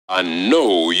I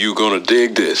know you're gonna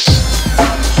dig this.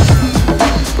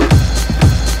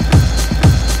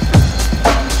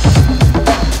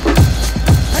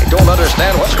 I don't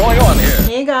understand what's going on here.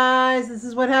 Hey guys, this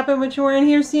is what happened when you weren't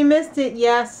here, so you missed it.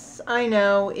 Yes, I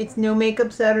know. It's no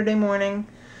makeup Saturday morning.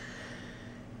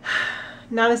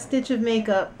 Not a stitch of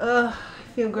makeup. Ugh,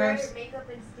 I feel gross. Your makeup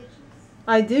and stitches?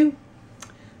 I do.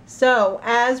 So,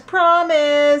 as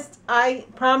promised,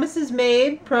 promises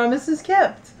made, promises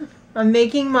kept. I'm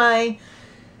making my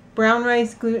brown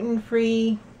rice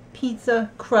gluten-free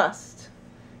pizza crust.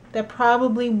 That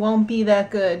probably won't be that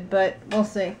good, but we'll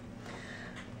see.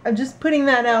 I'm just putting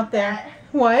that out there.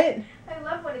 What? I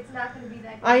love when it's not going to be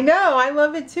that good. I know, I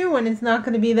love it too when it's not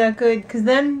going to be that good. Because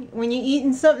then when you're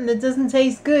eating something that doesn't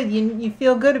taste good, you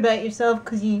feel good about yourself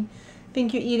because you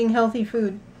think you're eating healthy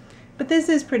food. But this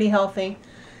is pretty healthy.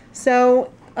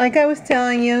 So, like I was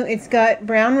telling you, it's got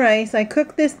brown rice. I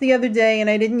cooked this the other day and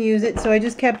I didn't use it, so I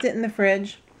just kept it in the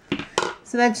fridge.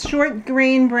 So that's short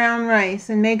grain brown rice.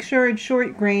 And make sure it's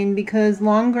short grain because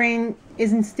long grain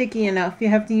isn't sticky enough. You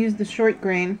have to use the short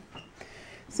grain.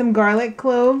 Some garlic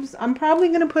cloves. I'm probably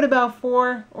going to put about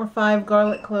 4 or 5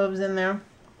 garlic cloves in there.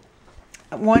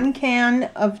 1 can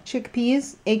of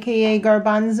chickpeas, aka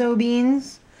garbanzo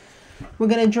beans. We're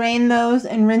going to drain those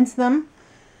and rinse them.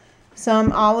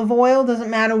 Some olive oil, doesn't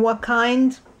matter what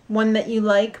kind, one that you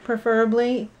like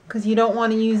preferably, because you don't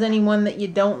want to use any one that you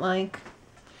don't like.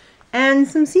 And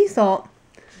some sea salt.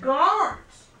 Garlic!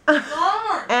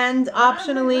 And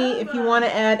optionally, if you want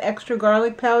to add extra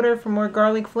garlic powder for more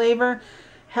garlic flavor.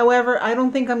 However, I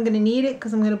don't think I'm going to need it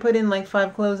because I'm going to put in like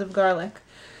 5 cloves of garlic.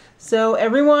 So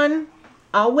everyone,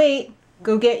 I'll wait.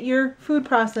 Go get your food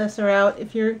processor out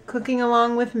if you're cooking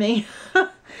along with me.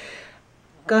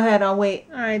 Go ahead, I'll wait.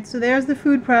 Alright, so there's the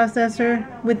food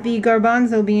processor with the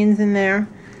garbanzo beans in there.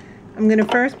 I'm going to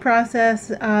first process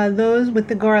those with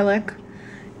the garlic.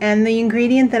 And the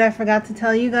ingredient that I forgot to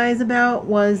tell you guys about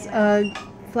was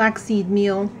flaxseed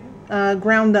meal,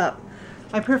 ground up.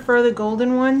 I prefer the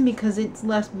golden one because it's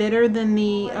less bitter than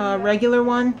the regular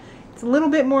one. It's a little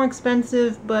bit more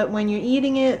expensive, but when you're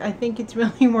eating it, I think it's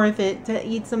really worth it to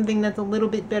eat something that's a little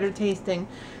bit better tasting.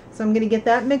 So I'm going to get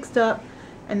that mixed up,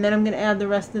 and then I'm going to add the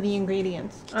rest of the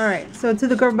ingredients. Alright, so to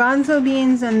the garbanzo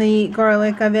beans and the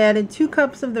garlic, I've added 2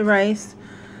 cups of the rice,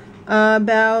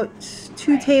 about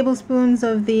 2 tablespoons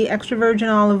of the extra virgin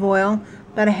olive oil,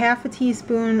 about a half a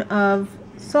teaspoon of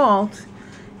salt,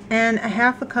 and a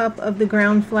half a cup of the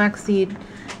ground flaxseed.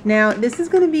 Now, this is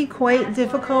going to be quite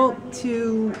difficult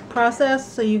to process,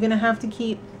 so you're going to have to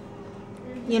keep,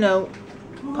 you know,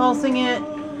 pulsing it,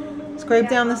 scrape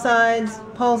down the sides,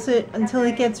 pulse it until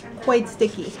it gets quite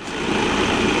sticky.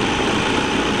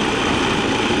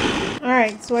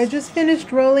 Alright, so I just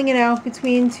finished rolling it out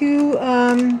between 2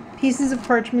 pieces of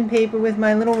parchment paper with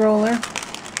my little roller.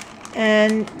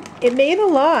 And it made a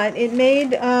lot. It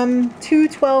made 2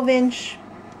 12-inch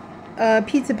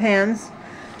pizza pans.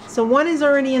 So one is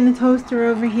already in the toaster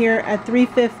over here at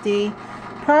 350,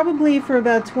 probably for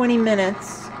about 20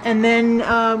 minutes. And then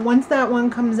once that one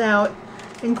comes out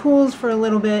and cools for a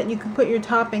little bit, you can put your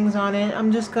toppings on it.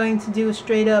 I'm just going to do a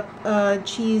straight up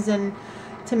cheese and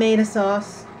tomato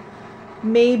sauce.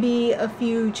 Maybe a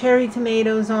few cherry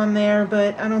tomatoes on there,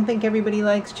 but I don't think everybody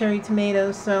likes cherry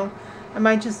tomatoes, so I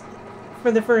might just,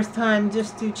 for the first time,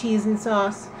 just do cheese and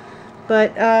sauce.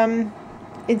 But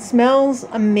it smells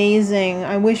amazing.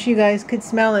 I wish you guys could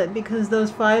smell it because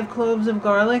those 5 cloves of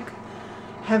garlic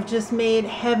have just made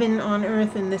heaven on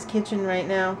earth in this kitchen right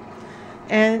now.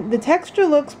 And the texture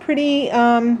looks pretty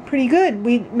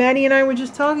good. Maddie and I were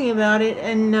just talking about it,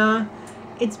 and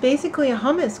it's basically a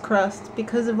hummus crust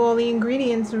because of all the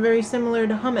ingredients are very similar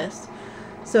to hummus.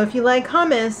 So if you like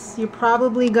hummus, you're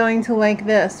probably going to like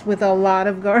this with a lot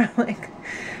of garlic.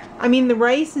 I mean, the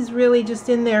rice is really just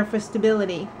in there for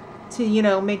stability, to, you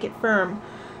know, make it firm.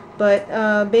 But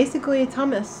basically it's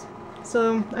hummus.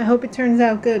 So I hope it turns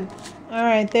out good.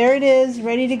 Alright, there it is,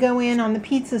 ready to go in on the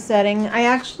pizza setting. I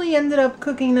actually ended up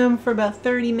cooking them for about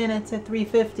 30 minutes at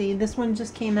 350. This one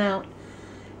just came out.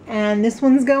 And this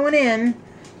one's going in.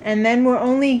 And then we're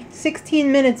only 16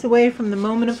 minutes away from the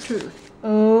moment of truth.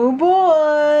 Oh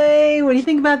boy! What do you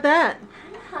think about that?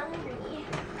 I'm hungry.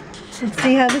 Let's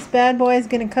see how this bad boy is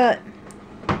going to cut.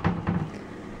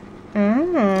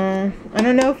 I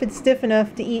don't know if it's stiff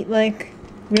enough to eat like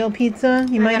real pizza.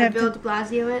 You might have to Bill de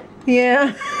Blasio it.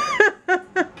 Yeah.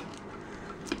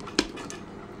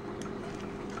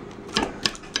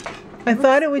 I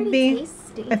thought it would be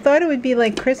tasty. I thought it would be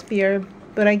like crispier,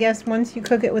 but I guess once you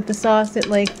cook it with the sauce it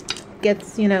like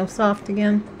gets, you know, soft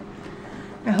again.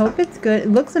 I hope it's good. It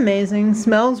looks amazing.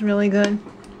 Smells really good.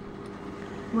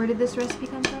 Where did this recipe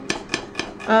come from?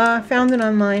 Found it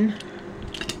online.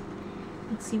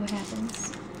 Let's see what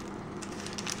happens.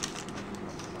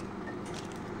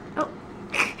 Oh.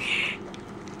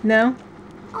 No?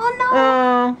 Oh no!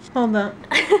 Oh, hold on.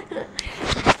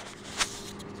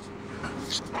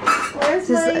 Where's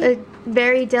This is a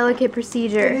very delicate It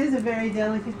procedure. is a very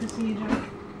delicate procedure.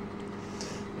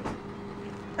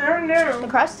 I don't know. The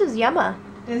crust is yumma.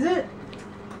 Is it?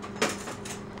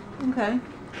 Okay.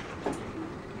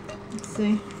 Let's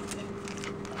see.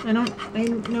 I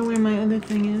don't know where my other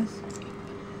thing is.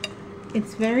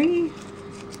 It's very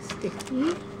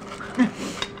sticky.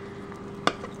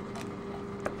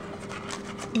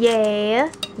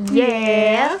 Yeah.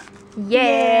 Yeah.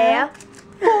 Yeah.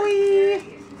 Boy.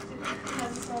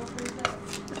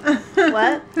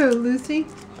 What? Who, Lucy?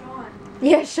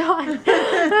 Yeah, Sean.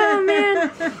 Oh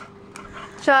man.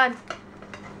 Sean.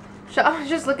 I was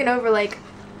just looking over like,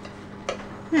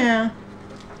 Yeah.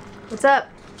 what's up?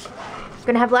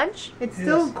 Gonna have lunch? It's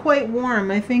still quite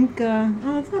warm. I think,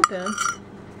 oh, it's not bad.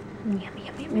 Yummy,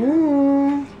 yummy, yummy.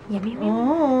 Ooh. Yummy, yummy.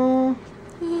 Oh.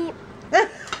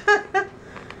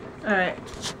 Alright.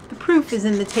 The proof is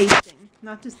in the tasting,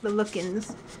 not just the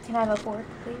look-ins. Can I have a fork,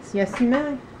 please? Yes, you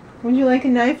may. Would you like a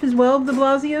knife as well, de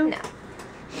Blasio? No.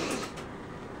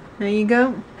 There you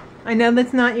go. I know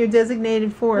that's not your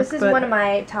designated fork, This is but... one of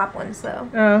my top ones, though.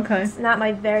 Oh, okay. It's not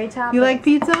my very top. You but like it's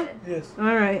pizza? good. Yes.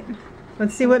 Alright.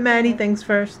 Let's see what Maddie thinks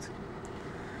first.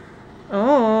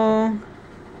 Oh.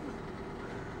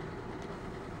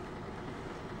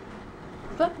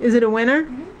 Is it a winner?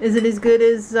 Mm-hmm. Is it as good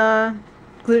as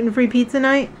gluten-free pizza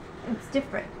night? It's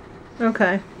different.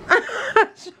 Okay.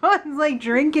 Sean's like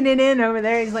drinking it in over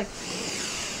there. He's like,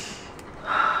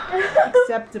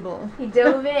 acceptable. He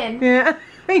dove in. Yeah.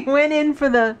 He went in for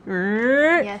the...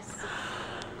 Yes.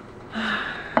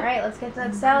 Alright, let's get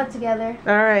that salad together.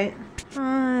 Alright.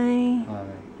 Hi. Hi.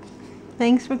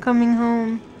 Thanks for coming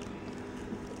home.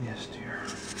 Yes, dear.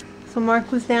 So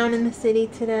Mark was down in the city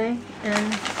today,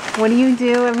 and what do you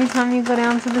do every time you go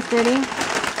down to the city?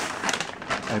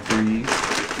 I breathe.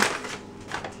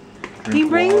 He Drink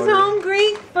brings water. home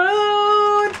Greek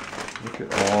food! Look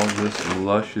at all this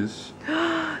luscious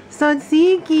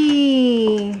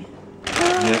Tzatziki!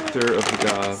 nectar of the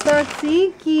gods.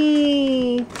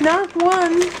 Tzatziki! Not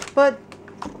one, but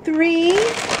 3.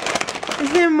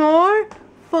 Is there more?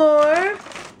 4.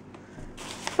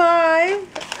 5.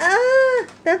 Ah!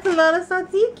 That's a lot of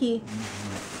tzatziki.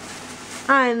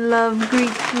 I love Greek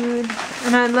food.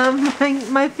 And I love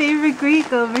my favorite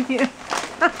Greek over here.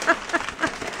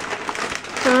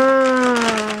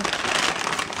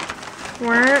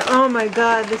 Where? Oh my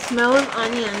god, the smell of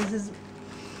onions is...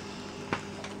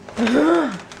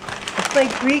 It's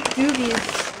like Greek doobies.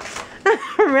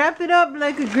 Wrap it up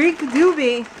like a Greek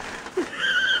doobie.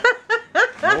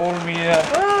 Roll me up.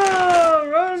 Oh,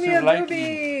 roll me a Souvlaki.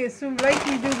 doobie.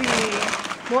 Souvlaki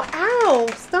doobie. Well, ow,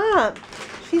 stop.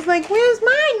 She's like, where's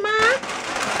mine, Ma?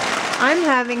 I'm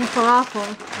having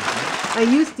falafel. I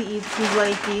used to eat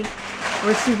souvlaki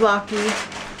or souvlaki,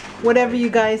 whatever you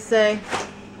guys say.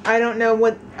 I don't know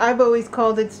what, I've always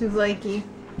called it souvlaki.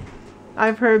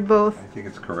 I've heard both. I think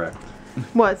it's correct.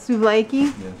 What,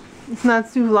 souvlaki? Yes. It's not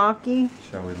souvlaki?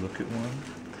 Shall we look at one?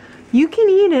 You can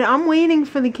eat it. I'm waiting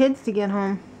for the kids to get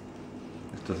home.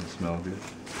 This doesn't smell good.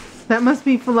 That must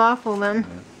be falafel then.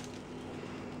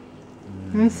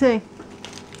 Let me see.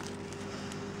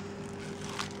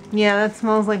 Yeah, that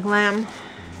smells like lamb.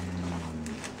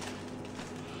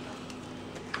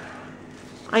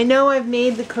 I know I've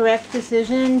made the correct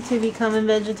decision to become a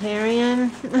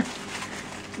vegetarian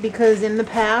because in the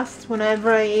past,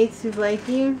 whenever I ate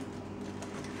souvlaki,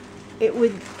 it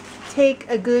would take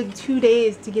a good 2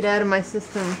 days to get out of my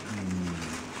system.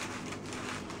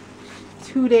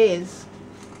 2 days.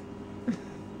 2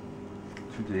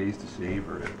 days to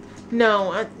savor it.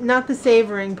 No, not the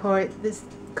savoring part, this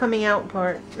coming out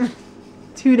part.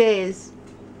 2 days.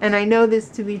 And I know this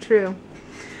to be true.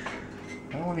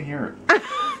 I don't want to hear it.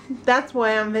 That's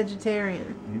why I'm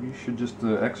vegetarian. Maybe you should just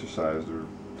exercise or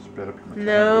sped up your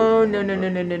No.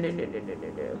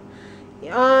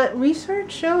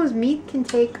 Research shows meat can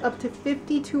take up to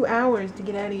 52 hours to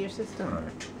get out of your system.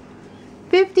 Alright.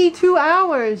 52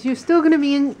 hours! You're still going to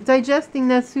be digesting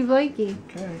that souvlaki.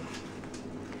 Okay.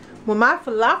 Well, my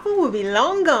falafel will be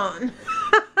long gone.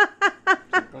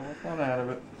 Take all the fun out of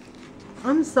it.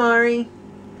 I'm sorry.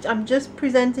 I'm just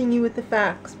presenting you with the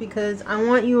facts because I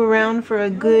want you around for a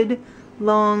good,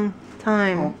 long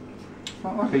time. Well, it's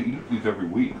not like I eat these every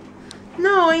week.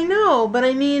 No, I know, but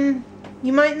I mean,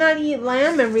 you might not eat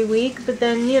lamb every week, but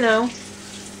then, you know.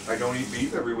 I don't eat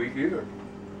beef every week either.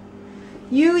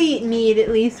 You eat meat at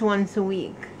least once a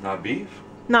week. Not beef?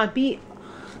 Not beef.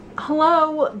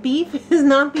 Hello, beef is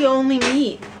not the only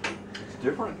meat. It's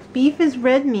different. Beef is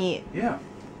red meat. Yeah.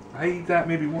 I eat that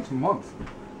maybe once a month.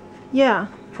 Yeah.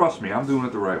 Trust me, I'm doing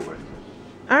it the right way.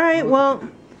 Alright, well,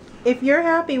 if you're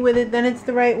happy with it, then it's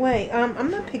the right way. I'm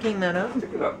not picking that up.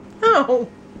 Pick it up. No.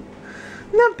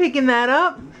 I'm not picking that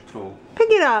up. So, Pick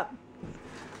it up.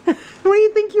 What do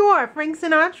you think you are, Frank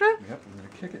Sinatra? yep, I'm gonna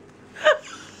kick it.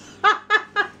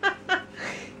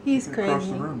 He's Across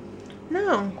crazy. the room.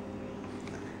 No.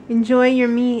 Enjoy your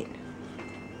meat.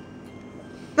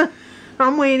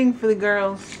 I'm waiting for the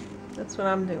girls. That's what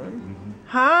I'm doing.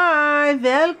 Hi,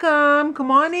 welcome. Come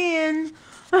on in.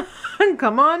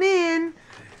 Come on in.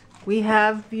 We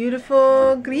have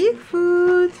beautiful Greek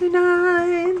food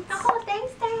tonight. Oh,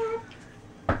 thanks,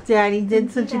 Dad. Daddy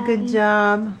did such a good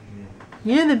job.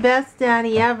 You're the best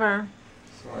daddy ever.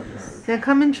 Now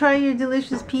come and try your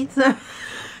delicious pizza.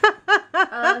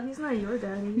 He's not your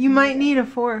daddy. You might need a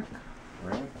fork.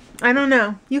 Really? I don't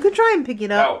know. You could try and pick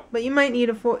it up, Ow. but you might need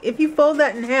a fork. If you fold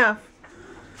that in half.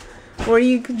 Or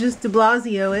you could just de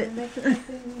Blasio it.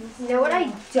 You know what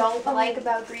I don't like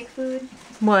about Greek food?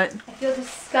 What? I feel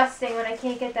disgusting when I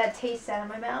can't get that taste out of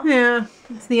my mouth. Yeah,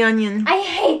 it's the onion. I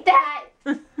hate that!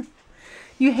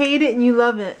 You hate it and you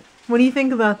love it. What do you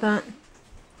think about that?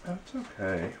 That's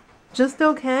okay. Just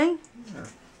okay? Yeah.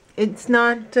 It's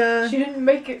not, She didn't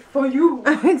make it for you.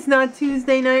 it's not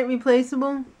Tuesday night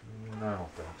replaceable? I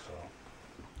don't think so.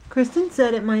 Kristen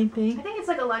said it might be. I think it's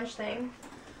like a lunch thing.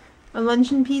 A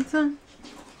luncheon pizza?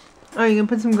 Oh, you gonna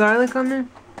put some garlic on there?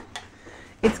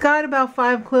 It's got about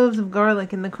 5 cloves of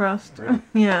garlic in the crust. Really?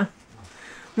 Yeah.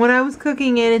 When I was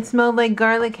cooking it, it smelled like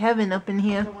garlic heaven up in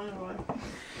here.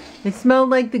 It smelled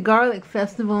like the garlic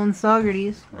festival in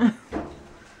Saugerties.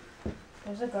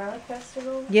 There's a garlic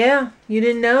festival? Yeah, you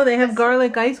didn't know? They have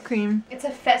garlic ice cream. It's a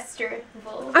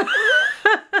festival.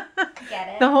 Get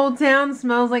it? The whole town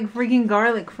smells like freaking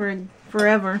garlic for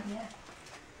forever. Yeah.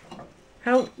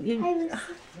 How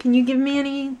can you give me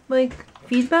any like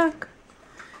feedback?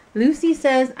 Lucy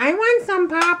says, "I want some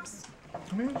pops.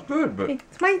 I mean, it's good, but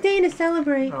It's my day to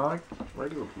celebrate." I like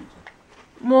regular pizza.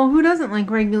 Well, who doesn't like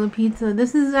regular pizza?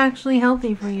 This is actually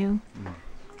healthy for you.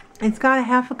 It's got a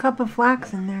half a cup of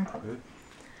flax in there. Good.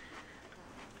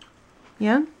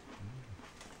 Yeah?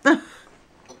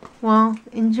 Well,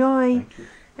 enjoy. Thank you.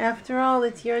 After all,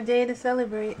 it's your day to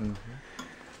celebrate.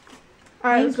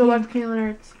 Alright, let's go Thank watch King of the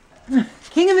Nerds.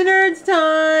 King of the Nerds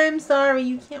time! Sorry,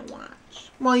 you can't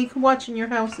watch. Well, you can watch in your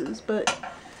houses, but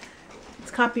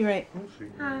it's copyright. We'll see.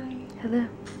 Hi. Hello.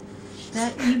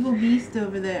 That evil beast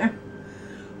over there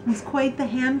was quite the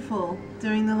handful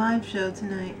during the live show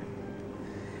tonight.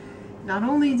 Not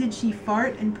only did she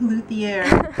fart and pollute the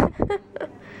air,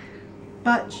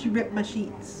 but she ripped my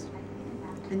sheets.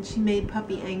 And she made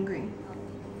Puppy angry.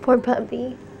 Poor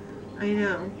puppy. I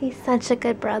know. He's such a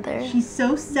good brother. She's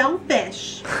so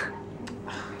selfish.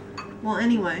 Well,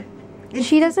 anyway.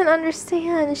 She doesn't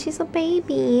understand. She's a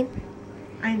baby.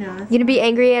 I know. You gonna be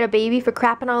angry at a baby for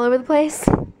crapping all over the place?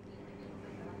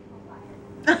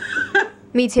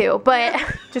 Me too, but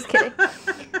just kidding.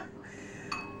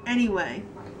 Anyway,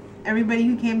 everybody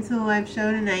who came to the live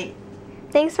show tonight,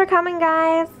 Thanks for coming,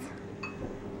 guys.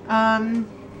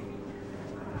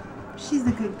 she's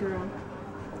a good girl.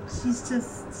 She's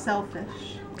just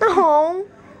selfish. Oh,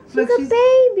 she's Look, a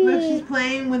baby. Look, she's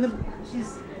playing with a.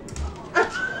 She's.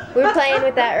 We were playing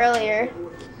with that earlier.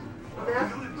 Now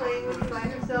she's playing with it by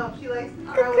herself. She likes to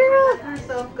Good throw it girl. and let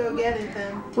herself go get it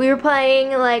then. We were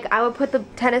playing, like, I would put the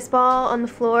tennis ball on the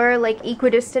floor, like,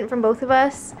 equidistant from both of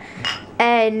us.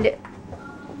 And Look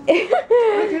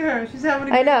at her. She's having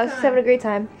a I good know, time. she's having a great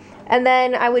time. And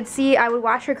then I would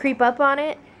watch her creep up on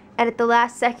it. And at the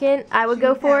last second, I would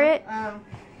go for it.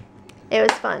 It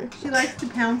was fun. She likes to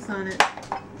pounce on it.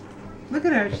 Look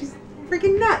at her. She's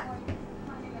freaking nut.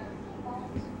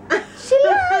 She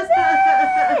loves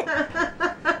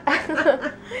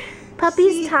it!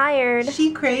 Puppy's tired.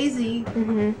 She crazy.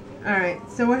 Mhm. Alright,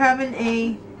 so we're having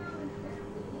a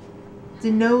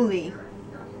Denoli,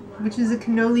 which is a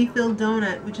cannoli filled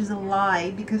donut, which is a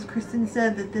lie because Kristen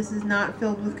said that this is not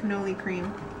filled with cannoli cream.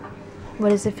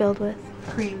 What is it filled with?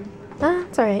 Cream. Ah,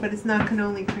 it's alright. But it's not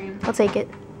cannoli cream. I'll take it.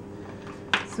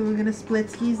 So we're gonna split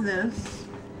skis this.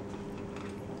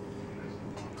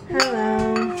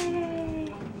 Hello.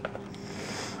 Yay.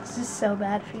 This is so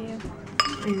bad for you.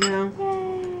 I know.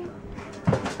 Yay.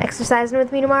 Exercising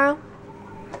with me tomorrow?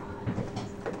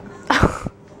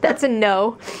 That's a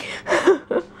no.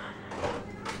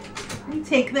 You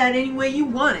take that any way you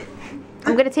want it.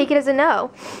 I'm gonna take it as a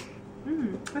no.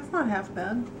 That's not half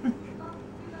bad.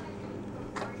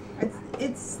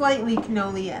 it's slightly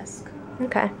cannoli-esque.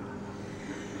 Okay.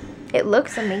 It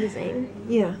looks amazing.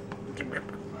 Yeah.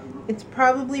 It's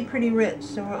probably pretty rich,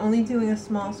 so we're only doing a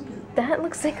small scoop. That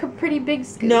looks like a pretty big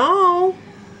scoop. No!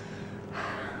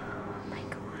 Oh my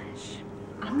gosh.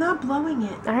 I'm not blowing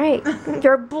it. Alright.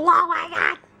 You're blowing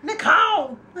it!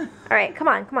 Nicole! Alright, come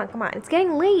on, come on, come on. It's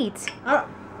getting late. Oh.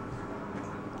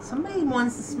 Somebody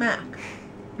wants to smack.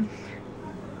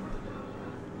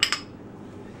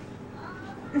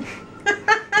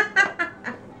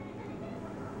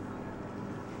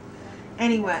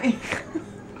 Anyway.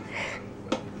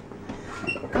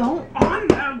 Go on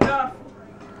now, Duff.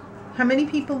 How many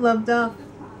people love Duff?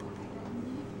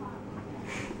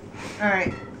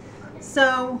 Alright.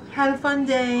 So, had a fun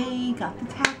day, got the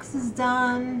taxes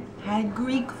done, had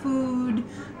Greek food,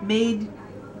 made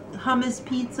hummus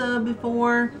pizza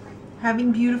before,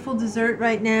 having beautiful dessert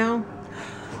right now.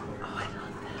 Oh, I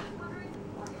love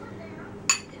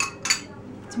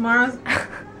that. Tomorrow's...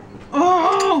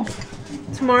 Oh!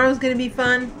 Tomorrow's gonna be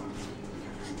fun.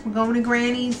 We're going to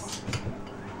Granny's.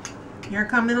 You're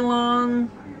coming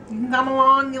along. You can come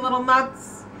along, you little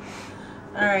nuts.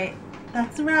 Alright.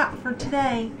 That's a wrap for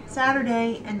today,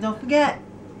 Saturday, and don't forget,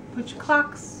 put your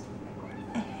clocks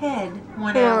ahead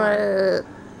 1 hour.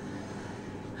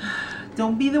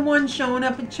 Don't be the one showing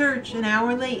up at church an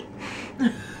hour late,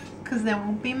 because there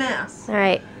won't be mass.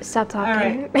 Alright, stop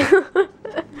talking. All right.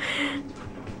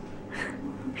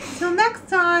 Till next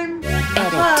time.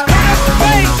 Bye.